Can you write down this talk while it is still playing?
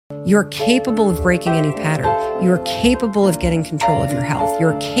You're capable of breaking any pattern. You're capable of getting control of your health.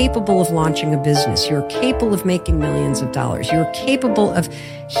 You're capable of launching a business. You're capable of making millions of dollars. You're capable of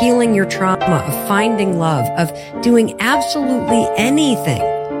healing your trauma, of finding love, of doing absolutely anything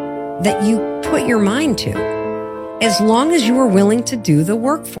that you put your mind to, as long as you are willing to do the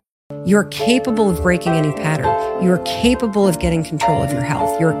work for it. You're capable of breaking any pattern. You're capable of getting control of your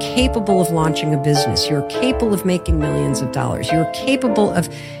health. You're capable of launching a business. You're capable of making millions of dollars. You're capable of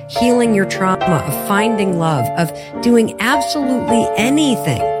healing your trauma, of finding love, of doing absolutely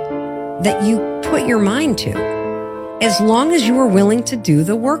anything that you put your mind to, as long as you are willing to do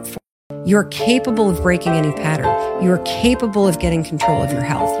the work for it. You're capable of breaking any pattern. You're capable of getting control of your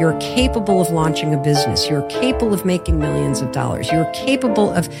health. You're capable of launching a business. You're capable of making millions of dollars. You're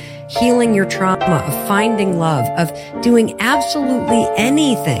capable of healing your trauma, of finding love, of doing absolutely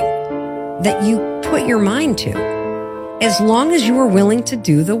anything that you put your mind to, as long as you are willing to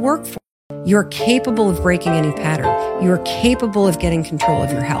do the work for it. You're capable of breaking any pattern. You're capable of getting control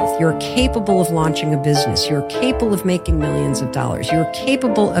of your health. You're capable of launching a business. You're capable of making millions of dollars. You're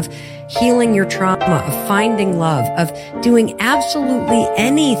capable of healing your trauma, of finding love, of doing absolutely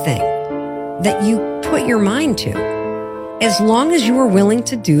anything that you put your mind to, as long as you are willing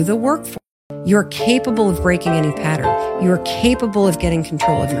to do the work for it. You're capable of breaking any pattern. You're capable of getting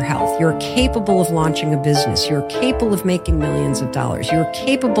control of your health. You're capable of launching a business. You're capable of making millions of dollars. You're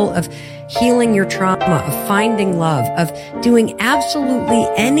capable of healing your trauma, of finding love, of doing absolutely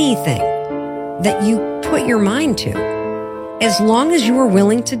anything that you put your mind to, as long as you are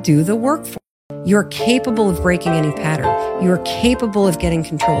willing to do the work for it. You're capable of breaking any pattern. You're capable of getting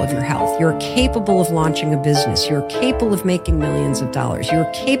control of your health. You're capable of launching a business. You're capable of making millions of dollars. You're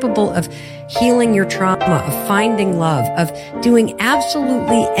capable of healing your trauma, of finding love, of doing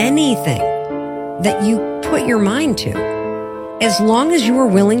absolutely anything that you put your mind to, as long as you are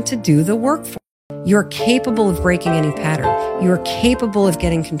willing to do the work for it. You're capable of breaking any pattern. You're capable of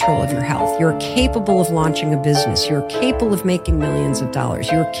getting control of your health. You're capable of launching a business. You're capable of making millions of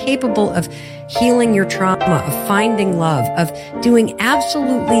dollars. You're capable of healing your trauma, of finding love, of doing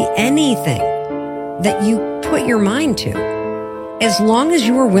absolutely anything that you put your mind to, as long as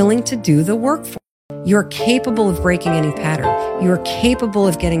you are willing to do the work for it. You're capable of breaking any pattern. You're capable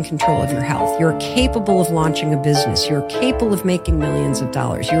of getting control of your health. You're capable of launching a business. You're capable of making millions of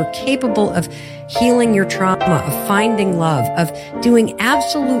dollars. You're capable of healing your trauma, of finding love, of doing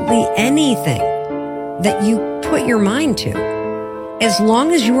absolutely anything that you put your mind to, as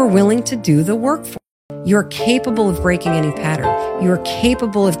long as you are willing to do the work for it. You're capable of breaking any pattern. You're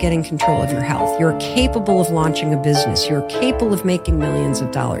capable of getting control of your health. You're capable of launching a business. You're capable of making millions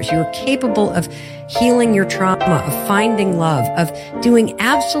of dollars. You're capable of healing your trauma, of finding love, of doing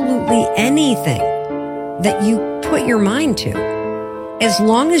absolutely anything that you put your mind to, as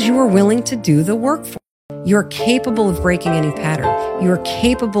long as you are willing to do the work for it. You're capable of breaking any pattern. You're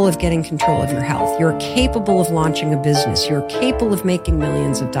capable of getting control of your health. You're capable of launching a business. You're capable of making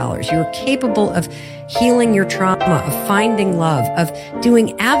millions of dollars. You're capable of healing your trauma, of finding love, of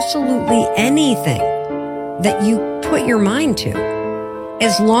doing absolutely anything that you put your mind to,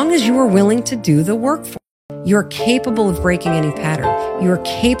 as long as you are willing to do the work for it. You're capable of breaking any pattern. You're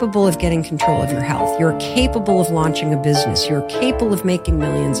capable of getting control of your health. You're capable of launching a business. You're capable of making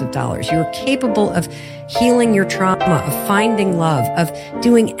millions of dollars. You're capable of healing your trauma, of finding love, of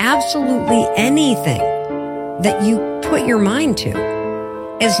doing absolutely anything that you put your mind to,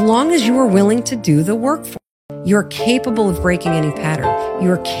 as long as you are willing to do the work for it. You're capable of breaking any pattern.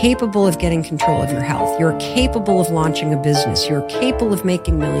 You're capable of getting control of your health. You're capable of launching a business. You're capable of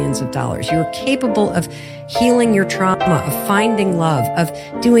making millions of dollars. You're capable of healing your trauma, of finding love,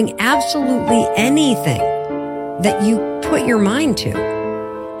 of doing absolutely anything that you put your mind to,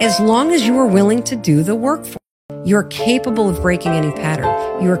 as long as you are willing to do the work for it. You're capable of breaking any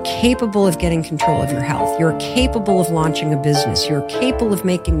pattern. You're capable of getting control of your health. You're capable of launching a business. You're capable of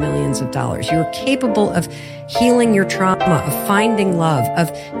making millions of dollars. You're capable of healing your trauma, of finding love,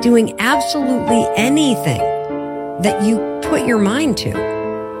 of doing absolutely anything that you put your mind to,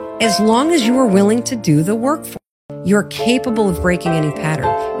 as long as you are willing to do the work for it. You're capable of breaking any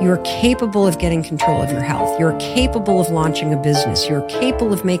pattern. You're capable of getting control of your health. You're capable of launching a business. You're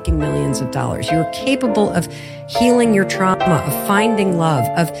capable of making millions of dollars. You're capable of healing your trauma, of finding love,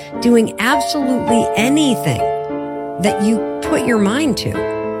 of doing absolutely anything that you put your mind to,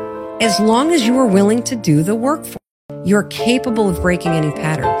 as long as you are willing to do the work for it. You're capable of breaking any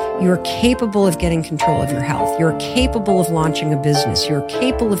pattern. You're capable of getting control of your health. You're capable of launching a business. You're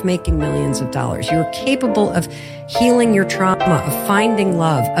capable of making millions of dollars. You're capable of healing your trauma, of finding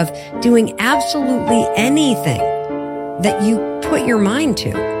love, of doing absolutely anything that you put your mind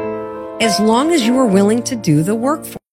to, as long as you are willing to do the work for